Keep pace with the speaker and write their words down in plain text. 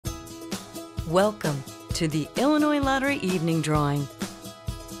Welcome to the Illinois Lottery Evening Drawing.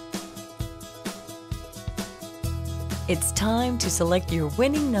 It's time to select your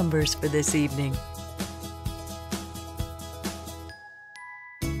winning numbers for this evening.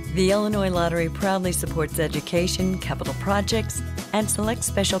 The Illinois Lottery proudly supports education, capital projects, and select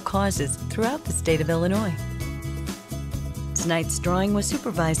special causes throughout the state of Illinois. Tonight's drawing was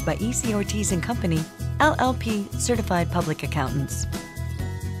supervised by E.C. Ortiz & Company, LLP Certified Public Accountants.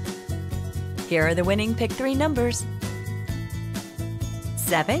 Here are the winning Pick 3 numbers: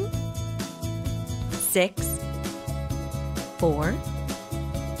 7, 6, 4,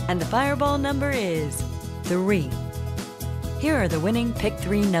 and the fireball number is 3. Here are the winning Pick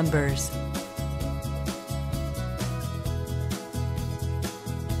 3 numbers: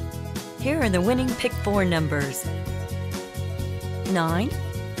 9,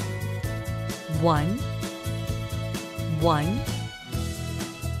 1, 1,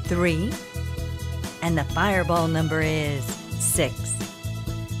 3, and the fireball number is 6.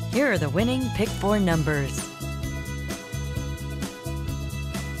 Here are the winning Pick 4 numbers: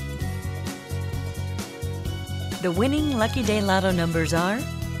 Lucky Day Lotto numbers are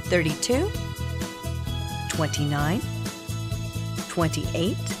 32, 29,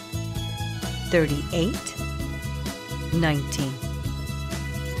 28, 38, 19.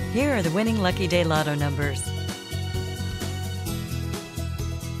 Here are the winning Lucky Day Lotto numbers: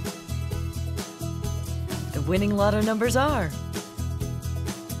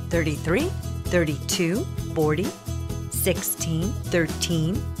 33, 32, 40, 16,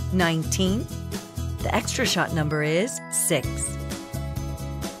 13, 19. The extra shot number is 6.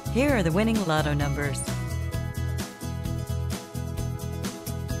 Here are the winning Lotto numbers: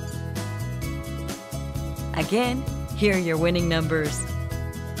 'Again, here are your winning numbers: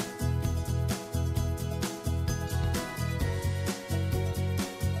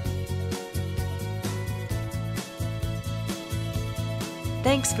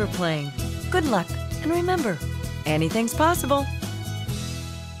 'Thanks for playing. Good luck, and remember, anything's possible.